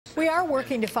We are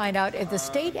working to find out if the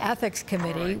State Ethics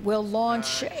Committee will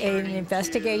launch an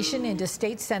investigation into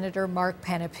State Senator Marc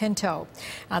Panepinto.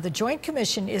 The Joint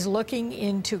Commission is looking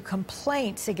into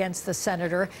complaints against the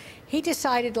senator. He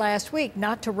decided last week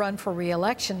not to run for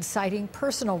re-election, citing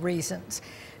personal reasons.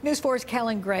 News 4's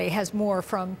Callan Gray has more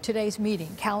from today's meeting.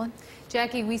 Callan?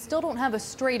 Jackie, we still don't have a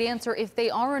straight answer if they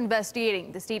are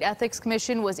investigating. The State Ethics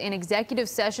Commission was in executive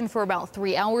session for about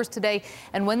 3 hours today,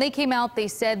 and when they came out, they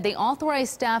said they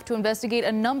authorized staff to investigate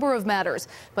a number of matters.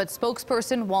 But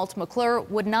spokesperson Walt McClure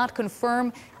would not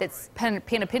confirm that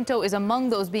Panepinto is among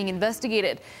those being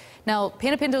investigated. Now,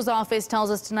 Panepinto's office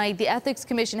tells us tonight the Ethics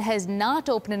Commission has not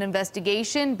opened an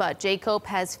investigation, but JCOP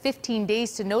has 15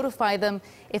 days to notify them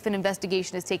if an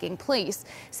investigation is taking place.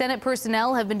 Senate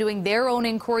personnel have been doing their own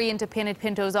inquiry into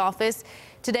Panepinto's office.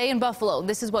 Today in Buffalo,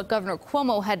 this is what Governor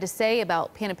Cuomo had to say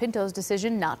about Panepinto's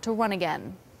decision not to run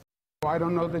again. I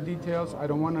don't know the details. I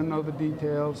don't want to know the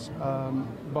details,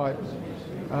 but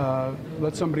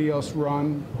let somebody else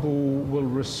run who will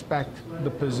respect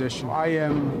the position. I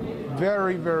am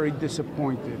very, very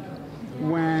disappointed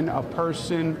when a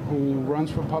person who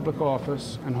runs for public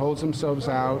office and holds themselves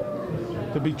out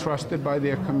to be trusted by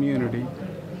their community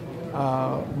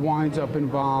winds up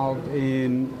involved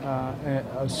in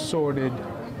a sordid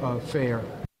affair.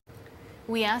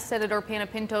 We asked Senator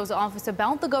Panepinto's office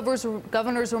about the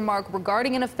governor's remark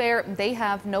regarding an affair. They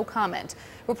have no comment.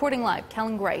 Reporting live,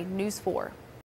 Callan Gray, News 4.